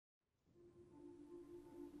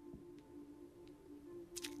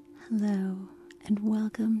Hello, and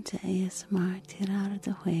welcome to ASMR Tirar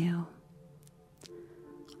de Juego.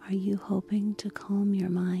 Are you hoping to calm your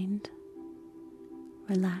mind,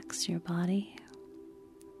 relax your body,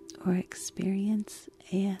 or experience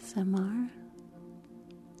ASMR?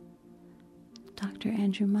 Dr.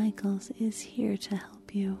 Andrew Michaels is here to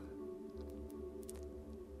help you.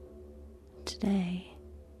 Today,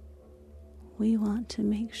 we want to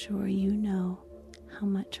make sure you know how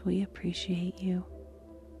much we appreciate you.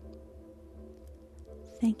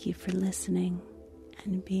 Thank you for listening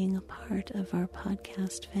and being a part of our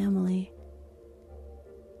podcast family.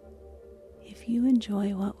 If you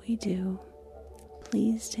enjoy what we do,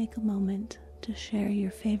 please take a moment to share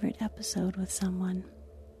your favorite episode with someone.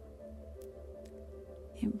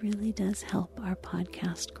 It really does help our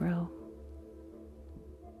podcast grow.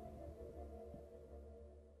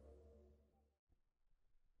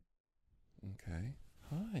 Okay.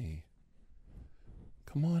 Hi.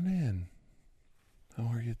 Come on in. How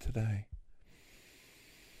are you today?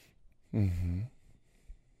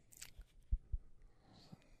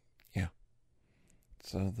 Yeah.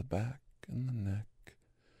 So the back and the neck,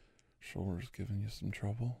 shoulders giving you some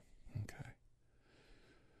trouble? Okay.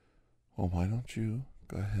 Well, why don't you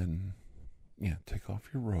go ahead and, take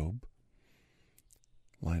off your robe.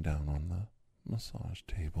 Lie down on the massage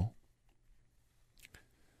table.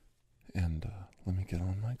 And let me get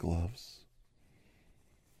on my gloves.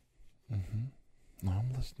 No,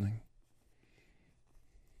 I'm listening.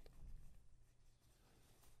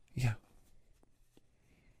 Yeah.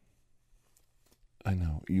 I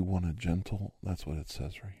know. You want a gentle, that's what it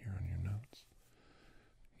says right here on your notes.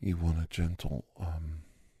 You want a gentle,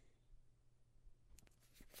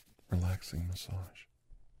 relaxing massage.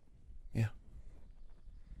 Yeah.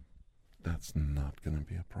 That's not going to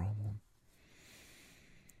be a problem.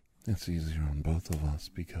 It's easier on both of us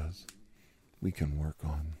because we can work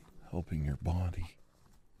on helping your body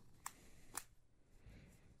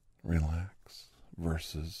relax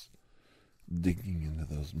versus digging into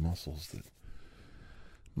those muscles that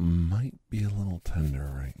might be a little tender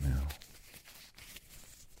right now.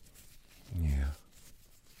 Yeah.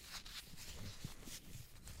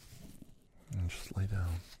 And just lay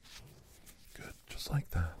down. Good, just like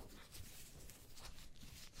that.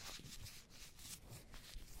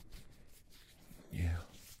 Yeah.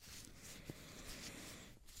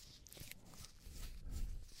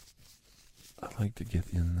 I like to get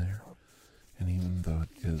in there, and even though it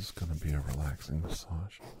is going to be a relaxing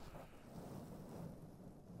massage,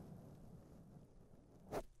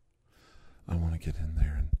 I want to get in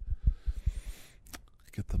there and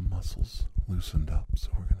get the muscles loosened up. So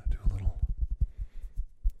we're going to do a little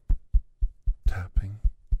tapping.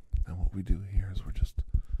 And what we do here is we're just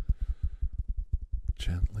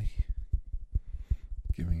gently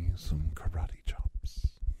giving you some karate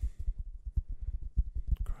chops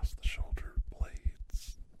across the shoulder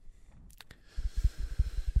blades.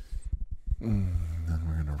 Then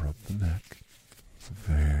we're going to rub the neck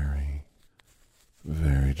very,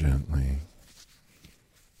 very gently.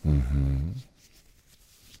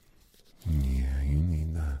 Yeah, you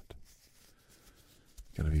need that.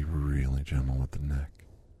 Got to be really gentle with the neck.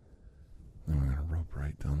 Then we're going to rub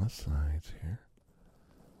right down the sides here.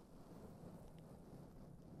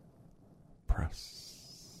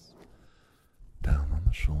 Press down on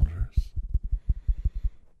the shoulders.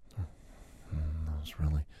 Those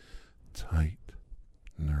really tight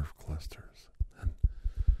nerve clusters. And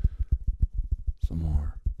some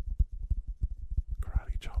more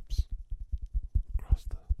karate chops across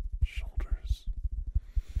the shoulders.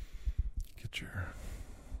 Get your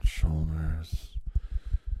shoulders,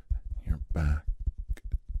 your back,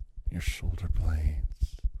 your shoulder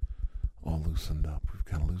blades all loosened up. We've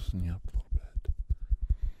got to loosen you up a little bit.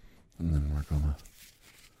 And then we're going to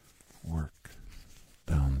work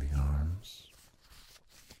down the arms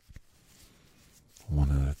one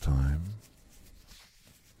at a time.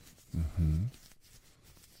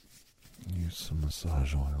 Use some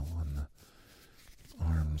massage oil on the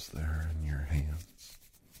arms there and your hands.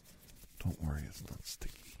 Don't worry, it's not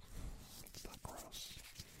sticky. It's not gross.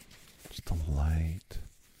 Just a light,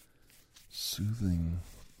 soothing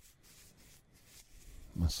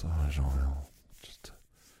massage oil just to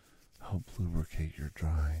help lubricate your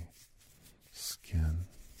dry skin.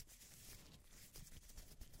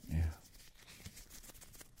 Yeah.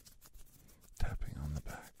 Tapping on the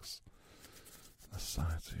backs, the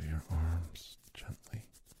sides of your arms gently,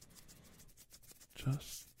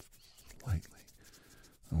 just lightly.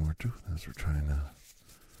 And we're doing this, we're trying to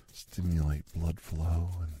stimulate blood flow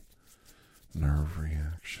and nerve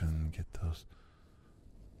reaction, get those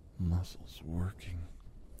muscles working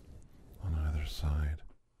on either side.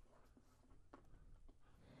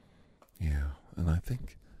 Yeah, and I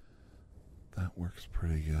think that works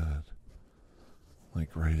pretty good.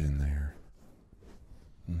 Like right in there.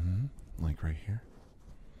 Mm-hmm. Like right here.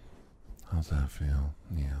 How's that feel?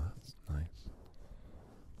 Yeah, that's nice.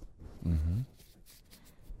 Mm-hmm.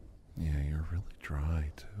 Yeah, you're really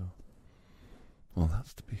dry too. Well,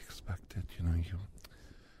 that's to be expected.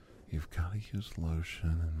 You've got to use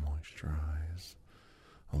lotion and moisturize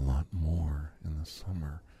a lot more in the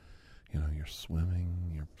summer. You're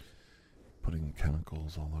swimming, you're putting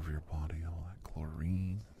chemicals all over your body, all that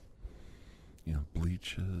chlorine,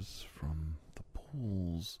 bleaches from the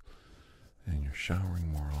pools, and you're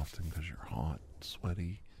showering more often because you're hot,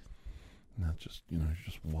 sweaty. Not just, you're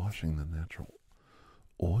just washing the natural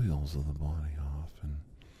oils of the body off. And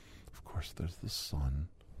of course, there's the sun,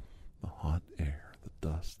 the hot air, the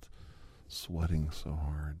dust, sweating so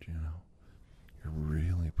hard, You're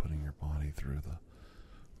really putting your body through the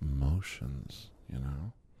motions,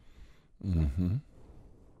 Mm-hmm.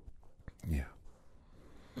 Yeah.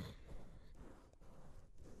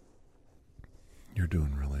 You're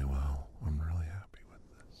doing really well. I'm really happy with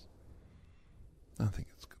this. I think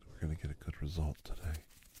it's good. We're going to get a good result today.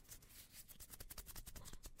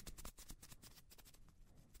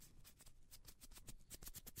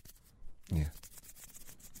 Yeah.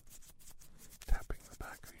 Tapping the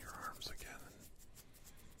back of your arms again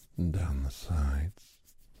and down the sides.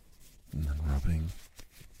 And then rubbing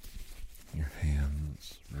your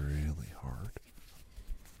hands really hard.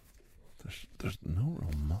 There's no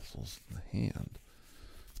real muscles in the hand.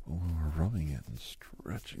 But when we're rubbing it and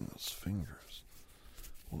stretching those fingers,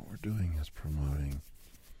 what we're doing is promoting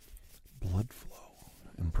blood flow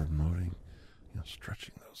and promoting,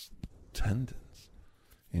 stretching those tendons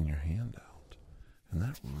in your hand out. And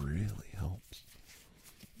that really helps.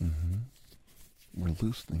 Mm-hmm. We're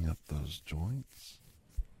loosening up those joints.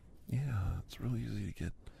 Yeah, it's really easy to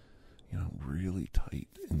get, really tight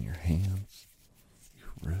in your hands,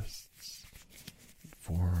 your wrists,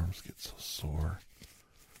 forearms get so sore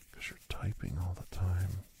because you're typing all the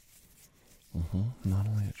time. Mm-hmm. Not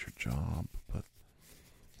only at your job, but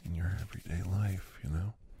in your everyday life,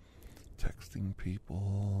 texting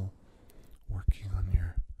people, working on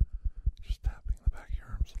just tapping the back of your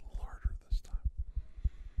arms a little harder this time.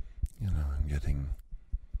 And getting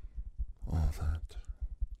all that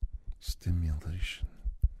stimulation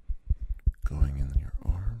going in your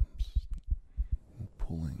arms and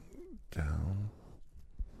pulling down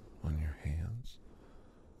on your hands,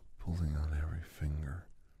 pulling on every finger,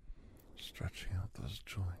 stretching out those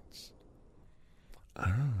joints. I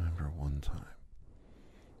remember one time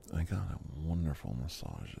I got a wonderful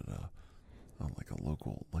massage at a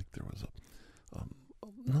local, there was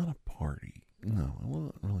not a party. No, it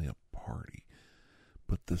wasn't really a party.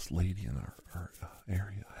 But this lady in our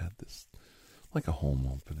area had this, like a home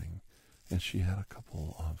opening, and she had a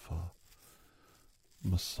couple of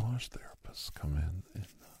massage therapists come in. And,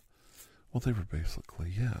 they were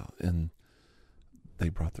basically, and they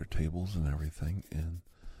brought their tables and everything, and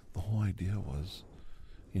the whole idea was,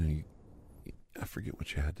 I forget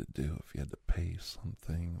what you had to do, if you had to pay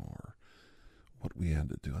something or what we had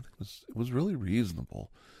to do. I think it was really reasonable,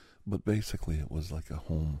 but basically it was like a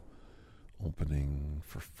home opening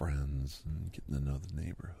for friends and getting to know the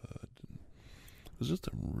neighborhood. And it was just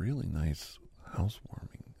a really nice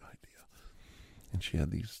housewarming idea. And she had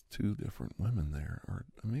these two different women there, or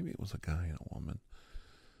maybe it was a guy and a woman.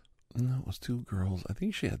 No, it was two girls. I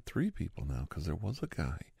think she had three people now because there was a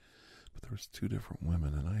guy, but there was two different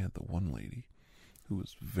women, and I had the one lady who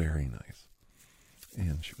was very nice,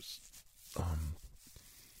 and she was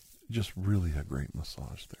just really a great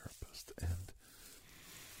massage therapist. And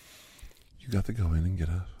you got to go in and get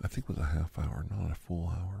I think it was a half hour, not a full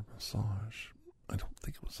hour massage. I don't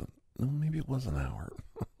think it was maybe it was an hour.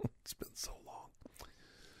 It's been so long.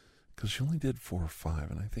 Because she only did 4 or 5,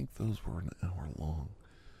 and I think those were an hour long.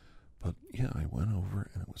 But yeah, I went over,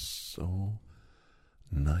 and it was so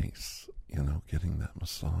nice, getting that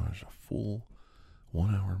massage, a full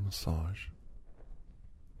 1 hour massage.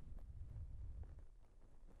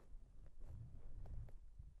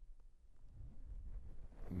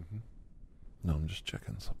 Mm-hmm. No, I'm just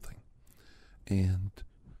checking something. And,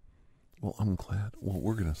 I'm glad.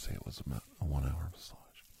 We're going to say it was about a 1 hour massage.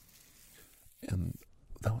 And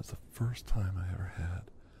that was the first time I ever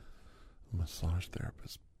had a massage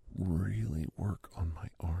therapist really work on my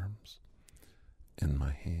arms and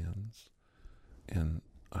my hands. And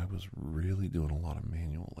I was really doing a lot of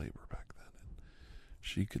manual labor back then. And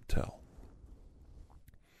she could tell.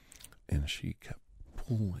 And she kept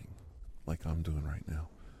pulling, like I'm doing right now.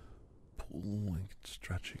 Pulling,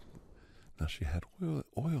 stretching. Now she had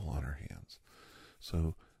oil on her hands.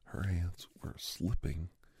 So her hands were slipping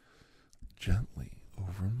gently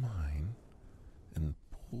over mine and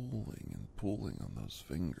pulling on those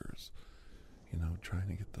fingers, trying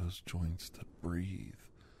to get those joints to breathe,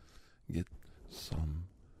 get some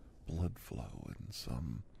blood flow and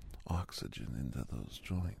some oxygen into those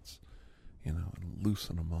joints, and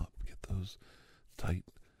loosen them up, get those tight,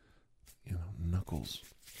 knuckles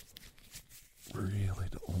really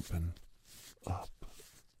to open up.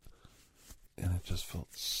 And it just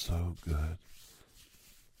felt so good.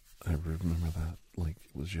 I remember that like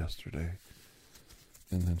it was yesterday.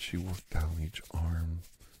 And then she worked down each arm,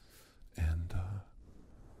 and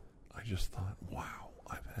I just thought, wow,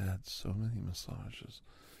 I've had so many massages.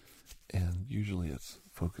 And usually it's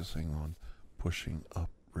focusing on pushing up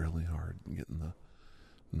really hard and getting the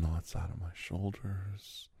knots out of my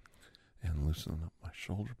shoulders and loosening up my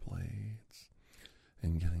shoulder blades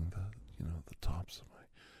and getting the tops of my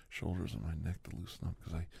shoulders and my neck to loosen up,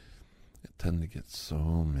 because I tend to get so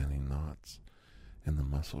many knots in the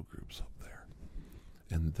muscle groups up there.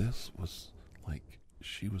 And this was like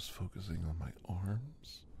she was focusing on my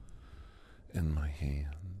arms and my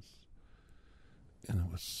hands. And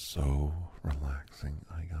it was so relaxing.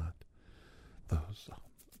 I got those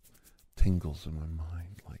tingles in my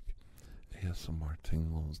mind, like ASMR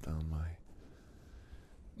tingles down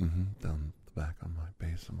down the back on my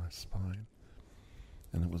base of my spine.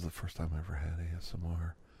 And it was the first time I ever had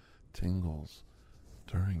ASMR tingles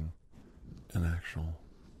during an actual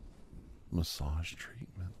massage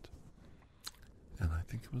treatment. And I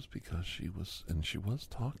think it was because she was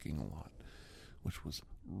talking a lot, which was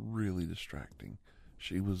really distracting.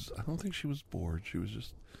 I don't think she was bored. She was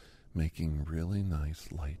just making really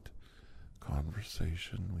nice, light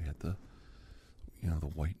conversation. We had the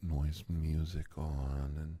white noise music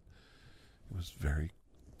on, and it was very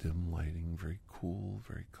dim lighting, very cool,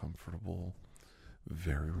 very comfortable,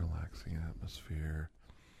 very relaxing atmosphere.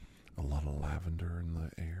 A lot of lavender in the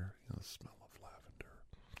air, the smell of lavender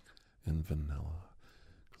and vanilla,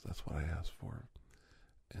 because that's what I asked for.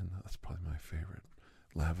 And that's probably my favorite.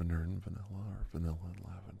 Lavender and vanilla, or vanilla and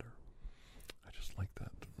lavender. I just like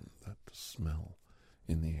that smell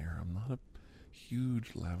in the air. I'm not a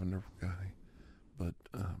huge lavender guy, but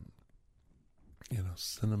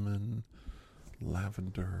cinnamon,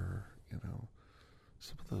 lavender,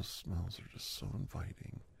 some of those smells are just so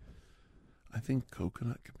inviting. I think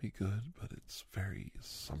coconut can be good, but it's very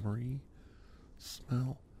summery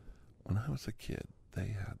smell. When I was a kid, they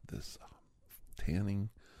had this tanning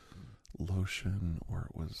lotion, or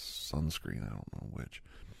it was sunscreen, I don't know which,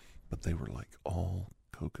 but they were like all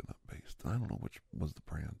coconut based. I don't know which was the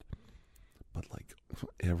brand, but like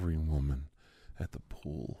every woman at the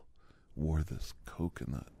pool wore this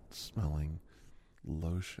coconut smelling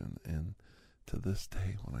lotion. And to this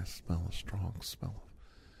day, when I smell a strong smell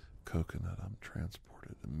of coconut, I'm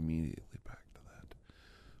transported immediately back to that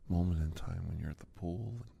moment in time when you're at the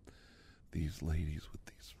pool and these ladies with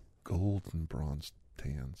these golden bronze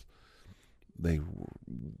tans, they were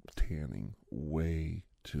tanning way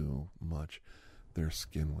too much. Their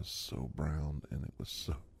skin was so brown, and it was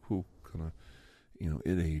so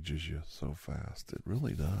it ages you so fast. It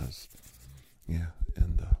really does. Yeah,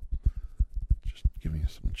 and just give me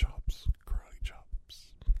some chops, karate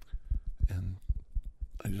chops. And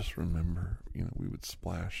I just remember, we would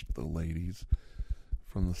splash the ladies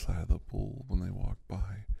from the side of the pool when they walked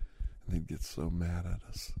by, and they'd get so mad at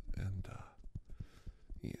us. And,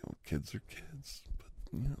 kids are kids, but,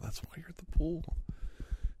 that's why you're at the pool,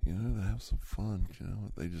 to have some fun,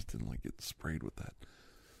 They just didn't like getting sprayed with that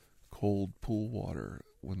cold pool water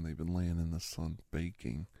when they've been laying in the sun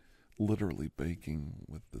baking, literally baking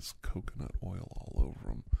with this coconut oil all over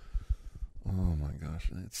them. Oh my gosh,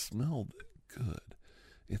 and it smelled good.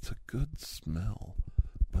 It's a good smell,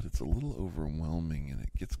 but it's a little overwhelming, and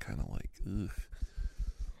it gets kind of like, ugh.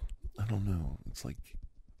 I don't know. It's like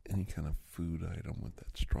any kind of food item with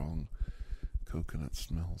that strong coconut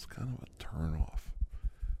smell is kind of a turn off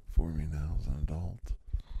for me now as an adult.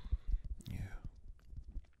 Yeah.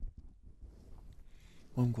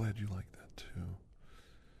 Well, I'm glad you like that too.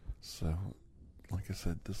 So, like I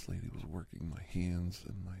said, this lady was working my hands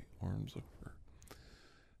and my arms over,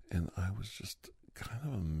 and I was just kind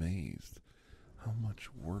of amazed how much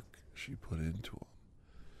work she put into them.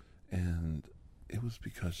 And it was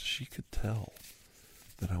because she could tell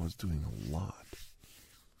that I was doing a lot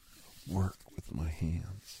of work with my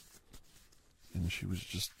hands. And she was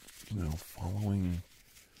just, following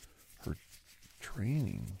her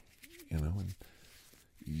training, and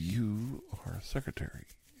you are a secretary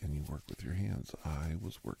and you work with your hands. I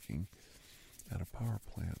was working at a power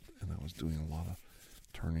plant, and I was doing a lot of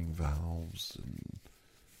turning valves and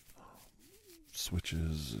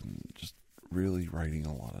switches and just really writing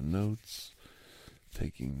a lot of notes,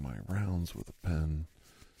 taking my rounds with a pen,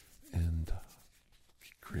 and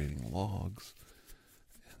creating logs.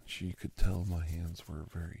 And she could tell my hands were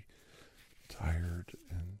very tired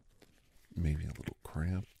and maybe a little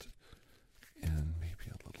cramped and maybe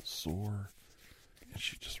a little sore. And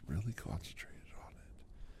she just really concentrated on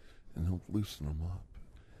it and helped loosen them up.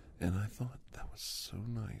 And I thought that was so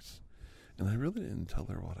nice. And I really didn't tell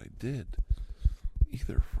her what I did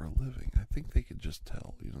either for a living. I think they could just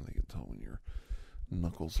tell. You know, they could tell when your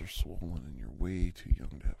knuckles are swollen and you're way too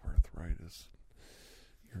young to have arthritis.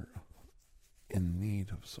 You're in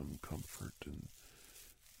need of some comfort and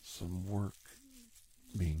some work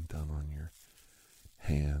being done on your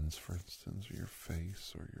hands, for instance, or your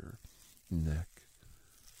face or your neck.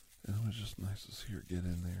 And it was just nice to see her get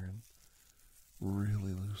in there and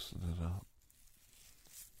really loosen it up.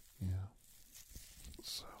 Yeah.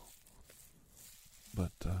 So,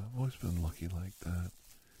 but I've always been lucky like that.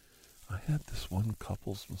 I had this one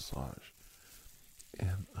couples massage,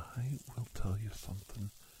 and I will tell you something.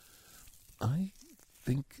 I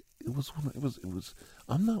think it was one. It was.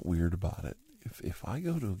 I'm not weird about it. If I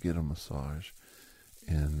go to get a massage,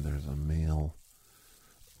 and there's a male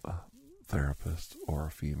therapist or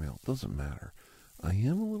a female, doesn't matter. I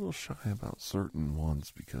am a little shy about certain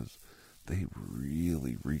ones because they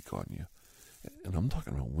really reek on you. And I'm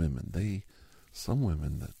talking about women. Some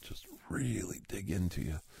women that just really dig into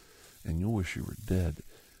you, and you'll wish you were dead.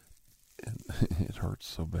 And it hurts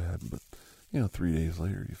so bad, but 3 days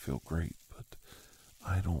later you feel great. But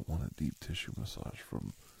I don't want a deep tissue massage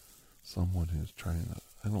from someone who's trying to,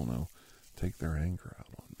 I don't know, take their anger out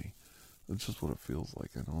on me. It's just what it feels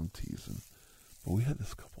like. I know I'm teasing. But we had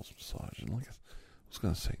this couple's massage, and like I was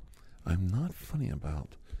going to say, I'm not funny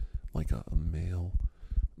about like a male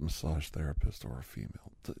massage therapist or a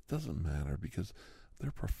female. It doesn't matter because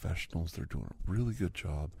they're professionals. They're doing a really good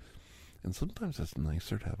job. And sometimes it's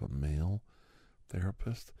nicer to have a male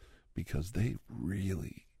therapist because they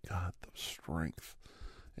really got the strength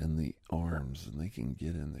and the arms, and they can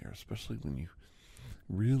get in there, especially when you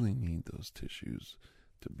really need those tissues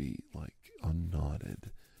to be like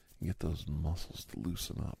unknotted and get those muscles to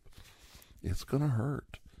loosen up. It's going to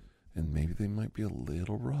hurt, and maybe they might be a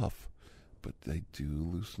little rough, but they do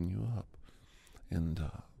loosen you up. And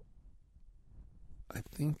I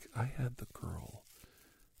think I had the girl,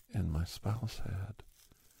 and my spouse had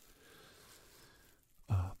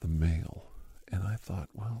the male. And I thought,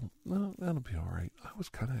 well, no, that'll be all right. I was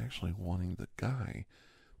kind of actually wanting the guy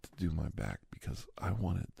to do my back because I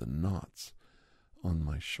wanted the knots on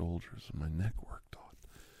my shoulders and my neck worked on.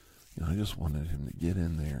 I just wanted him to get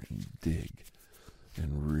in there and dig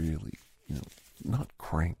and really, not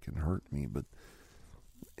crank and hurt me,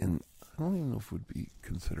 and I don't even know if it would be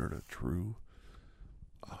considered a true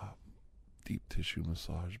deep tissue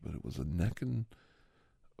massage, but it was a neck,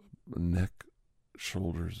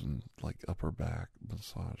 shoulders, and like upper back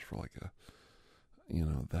massage for like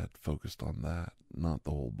that focused on that, not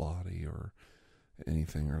the whole body or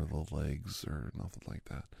anything, or the legs or nothing like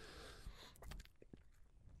that.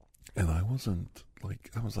 And I was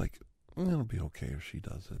like, it'll be okay if she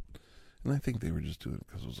does it. And I think they were just doing it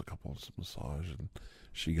because it was a couple's massage, and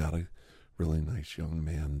she got a really nice young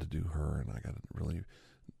man to do her, and I got a really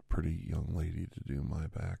pretty young lady to do my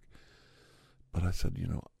back. But I said,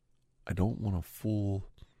 I don't want a full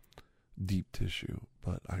deep tissue,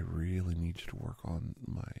 but I really need you to work on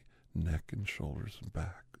my neck and shoulders and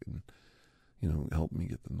back, and help me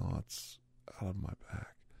get the knots out of my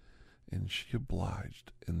back. And she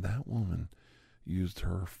obliged, and that woman used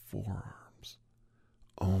her forearms.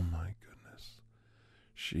 Oh my goodness.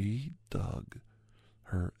 She dug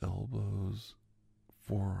her elbows,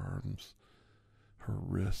 forearms, her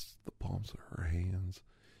wrists, the palms of her hands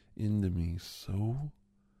into me so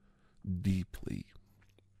deeply,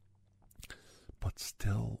 but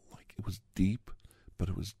still, like, it was deep, but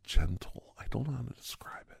it was gentle. I don't know how to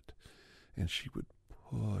describe it. And she would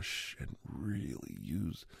push and really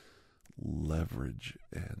use leverage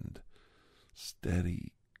and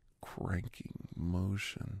steady cranking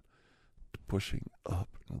motion, pushing up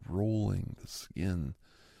and rolling the skin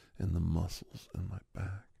and the muscles in my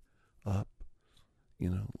back up,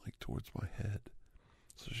 like towards my head.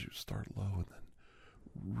 So she would start low and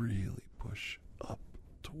then really push up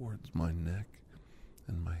towards my neck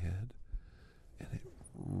and my head, and it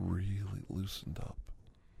really loosened up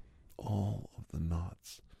all of the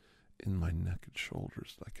knots in my neck and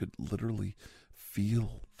shoulders. I could literally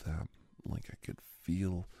feel them, like I could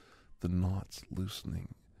feel the knots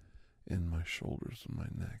loosening in my shoulders and my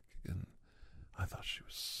neck, and I thought she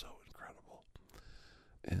was so incredible.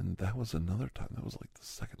 And that was another time. That was like the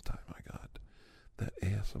second time I got that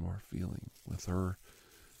ASMR feeling with her,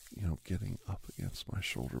 getting up against my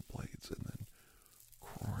shoulder blades and then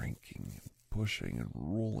cranking and pushing and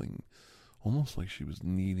rolling, almost like she was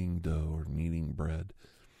kneading dough or kneading bread.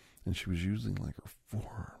 And she was using like her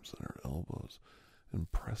forearms and her elbows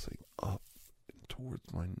and pressing up and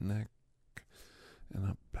towards my neck and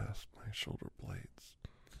up past my shoulder blades.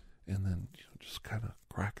 And then, just kind of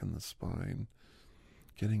cracking the spine,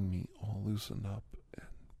 getting me all loosened up. And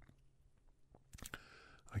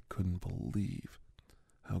I couldn't believe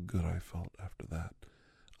how good I felt after that.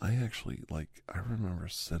 I actually, I remember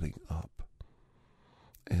sitting up,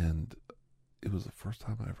 and it was the first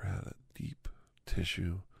time I ever had a deep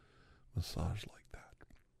tissue massage like that.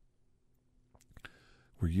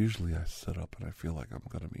 Where usually I sit up and I feel like I'm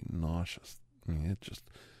going to be nauseous. I mean,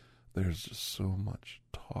 there's just so much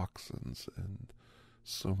toxins and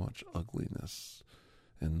so much ugliness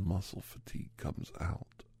and muscle fatigue comes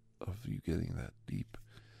out of you getting that deep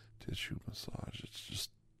tissue massage.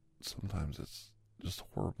 Sometimes it's just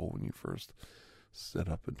horrible when you first sit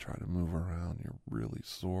up and try to move around. You're really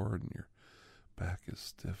sore and your back is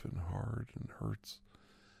stiff and hard and hurts.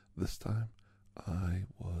 This time, I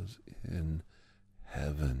was in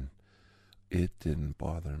heaven. It didn't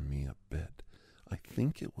bother me a bit. I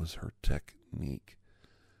think it was her technique.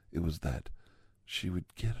 It was that she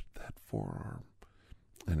would get that forearm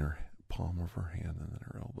in her palm of her hand and then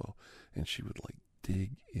her elbow, and she would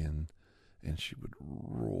dig in, and she would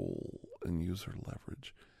roll and use the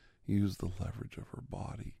leverage of her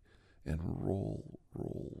body, and roll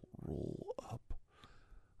up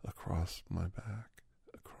across my back,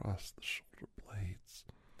 across the shoulder blades,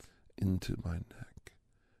 into my neck,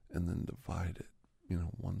 and then divide it,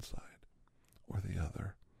 one side or the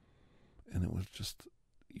other. And it was just,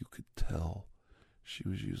 you could tell she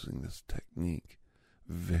was using this technique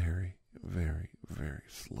very, very, very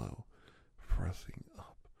slow, pressing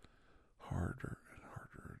up harder and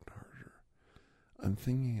harder and harder. I'm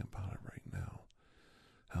thinking about it right now,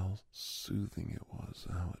 how soothing it was,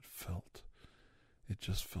 how it felt. It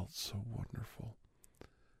just felt so wonderful.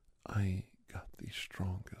 I got the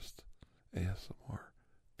strongest ASMR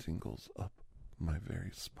tingles up my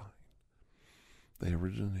very spine. They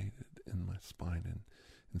originated in my spine, and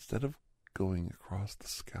instead of going across the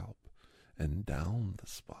scalp and down the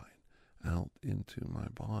spine, out into my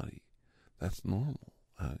body, that's normal.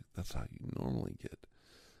 That's how you normally get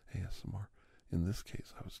ASMR. In this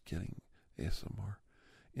case, I was getting ASMR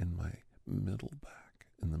in my middle back,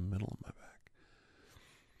 in the middle of my back,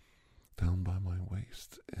 down by my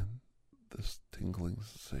waist, and this tingling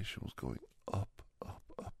sensation was going up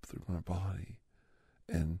through my body.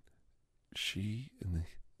 And she and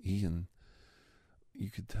Ian, you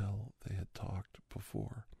could tell they had talked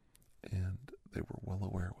before, and they were well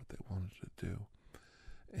aware what they wanted to do.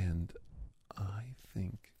 And I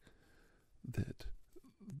think that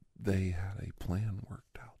they had a plan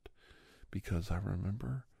worked out, because I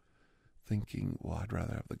remember thinking, well, I'd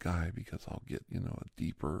rather have the guy because I'll get, a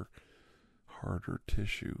deeper, harder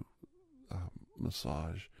tissue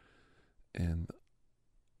massage. And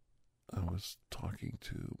I was talking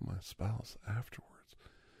to my spouse afterwards,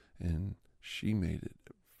 and she made it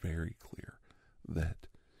very clear that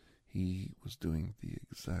he was doing the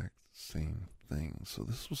exact same thing. So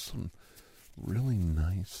this was some really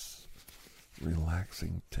nice,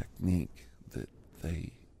 relaxing technique that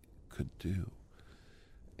they could do.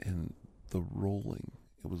 And the rolling,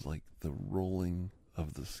 it was like the rolling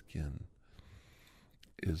of the skin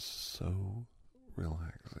is so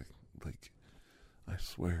relaxing. I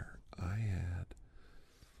swear, I had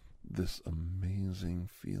this amazing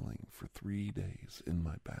feeling for 3 days in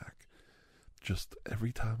my back. Just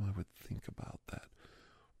every time I would think about that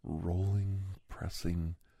rolling,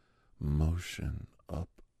 pressing motion up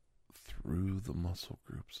through the muscle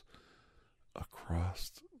groups,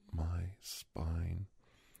 across my spine,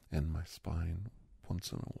 and my spine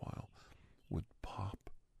once in a while would pop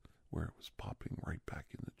where it was popping right back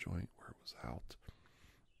in the joint where it was out.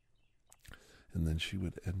 And then she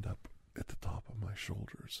would end up at the top of my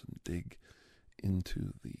shoulders and dig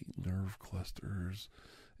into the nerve clusters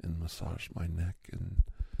and massage my neck and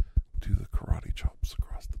do the karate chops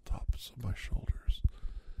across the tops of my shoulders.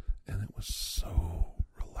 And it was so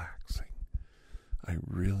relaxing. I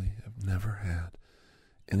really have never had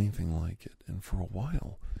anything like it. And for a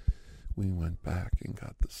while, we went back and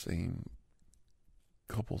got the same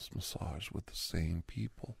couples massage with the same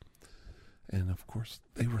people. And of course,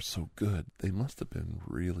 they were so good. They must have been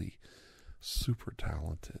really super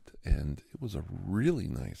talented. And it was a really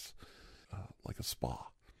nice, like a spa.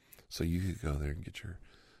 So you could go there and get your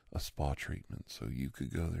a spa treatment. So you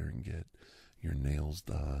could go there and get your nails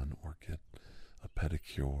done, or get a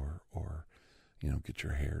pedicure, or, get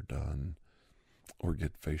your hair done, or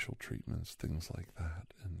get facial treatments, things like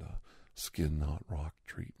that, and skin knot rock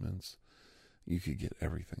treatments. You could get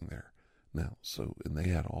everything there. Now, and they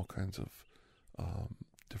had all kinds of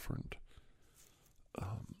different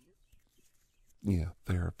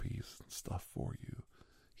therapies and stuff for you.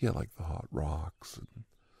 Yeah, like the hot rocks and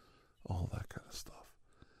all that kind of stuff.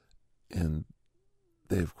 And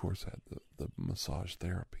they, of course, had the massage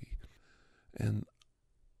therapy. And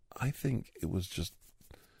I think it was just,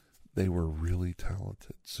 they were really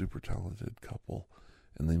talented, super talented couple.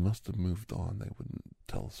 And they must have moved on. They wouldn't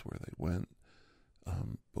tell us where they went.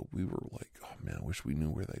 But we were like, oh man, I wish we knew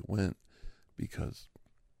where they went, because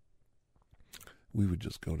we would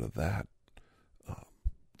just go to that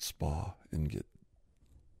spa and get,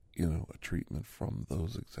 a treatment from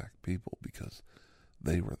those exact people, because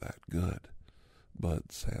they were that good.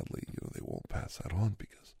 But sadly, they won't pass that on,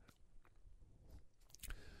 because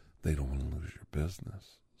they don't want to lose your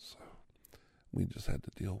business. So we just had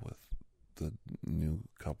to deal with the new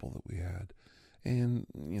couple that we had. And,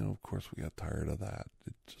 of course, we got tired of that.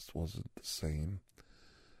 It just wasn't the same.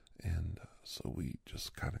 And so we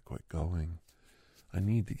just kind of quit going. I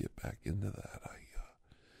need to get back into that.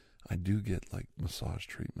 I do get like massage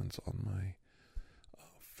treatments on my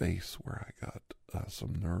face where I got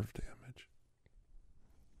some nerve damage.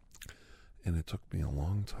 And it took me a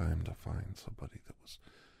long time to find somebody that was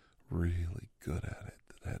really good at it,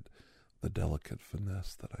 that had the delicate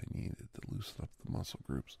finesse that I needed to loosen up the muscle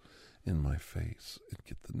groups in my face and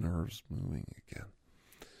get the nerves moving again.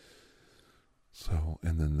 So,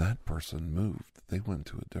 and then that person moved. They went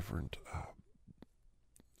to a different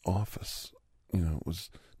office. It was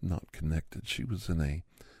not connected. She was in a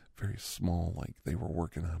very small, like they were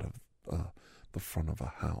working out of the front of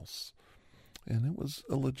a house. And it was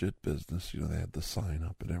a legit business. They had the sign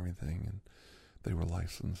up and everything, and they were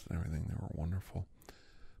licensed and everything. They were wonderful.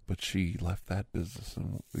 But she left that business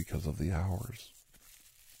because of the hours.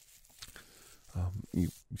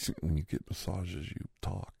 When you get massages, you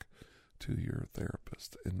talk to your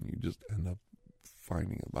therapist, and you just end up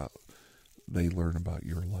finding about, they learn about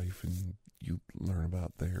your life and you learn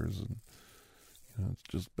about theirs, and it's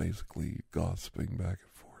just basically gossiping back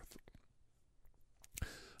and forth.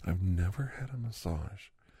 I've never had a massage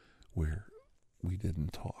where we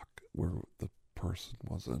didn't talk, where the person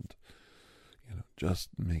wasn't just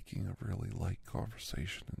making a really light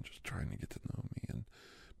conversation and just trying to get to know me and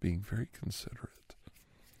being very considerate.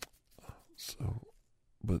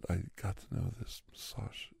 But I got to know this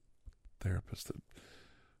massage therapist that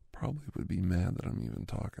probably would be mad that I'm even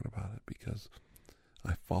talking about it, because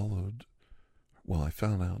I found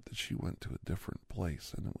out that she went to a different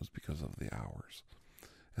place, and it was because of the hours.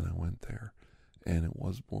 And I went there, and it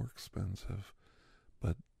was more expensive,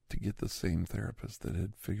 but to get the same therapist that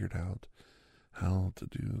had figured out how to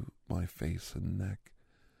do my face and neck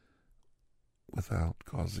without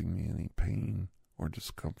causing me any pain or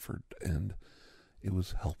discomfort, and it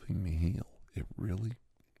was helping me heal. It really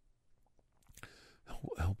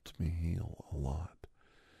helped me heal a lot.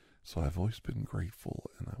 So I've always been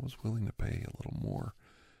grateful, and I was willing to pay a little more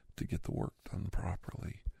to get the work done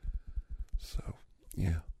properly. So,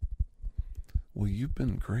 yeah. Well, you've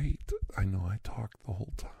been great. I know I talked the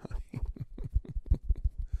whole time.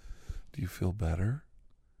 Do you feel better?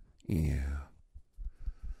 Yeah.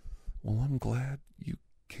 Well, I'm glad you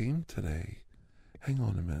came today. Hang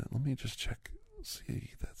on a minute. Let me just check,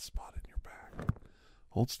 see that spot in your back.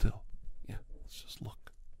 Hold still. Yeah, let's just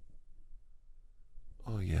look.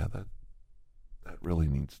 Oh, yeah, that really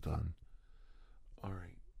needs done. All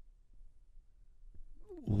right.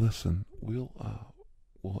 Listen, we'll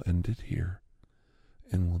end it here,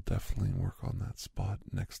 and we'll definitely work on that spot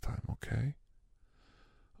next time, okay?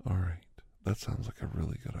 All right. That sounds like a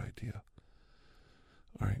really good idea.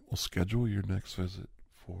 All right. We'll schedule your next visit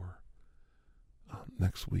for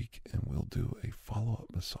next week, and we'll do a follow-up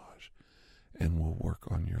massage, and we'll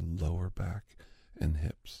work on your lower back and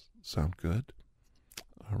hips. Sound good?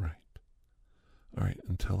 All right. All right.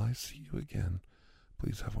 Until I see you again,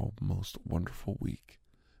 please have a most wonderful week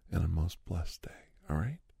and a most blessed day. All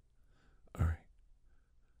right? All right.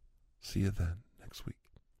 See you then next week.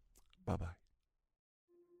 Bye-bye.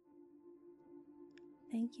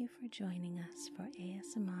 Thank you for joining us for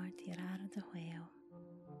ASMR Tirar de Juego.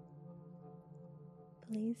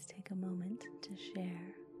 Please take a moment to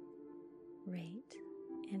share, rate,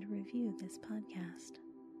 and review this podcast.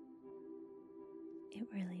 It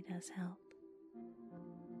really does help.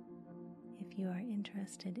 If you are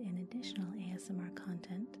interested in additional ASMR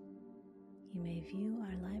content, You may view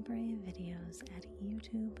our library of videos at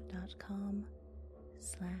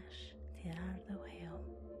youtube.com/Tirar de Hueyo.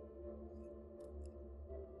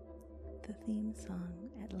 The theme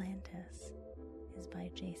song Atlantis is by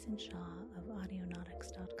Jason Shaw of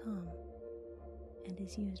Audionautics.com and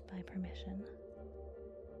is used by permission.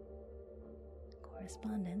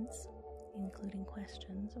 Correspondence, including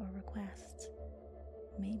questions or requests,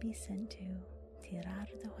 may be sent to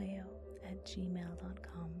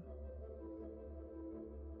tirardehueyo@gmail.com.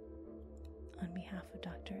 On behalf of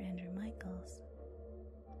Dr. Andrew Michaels,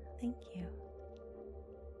 thank you.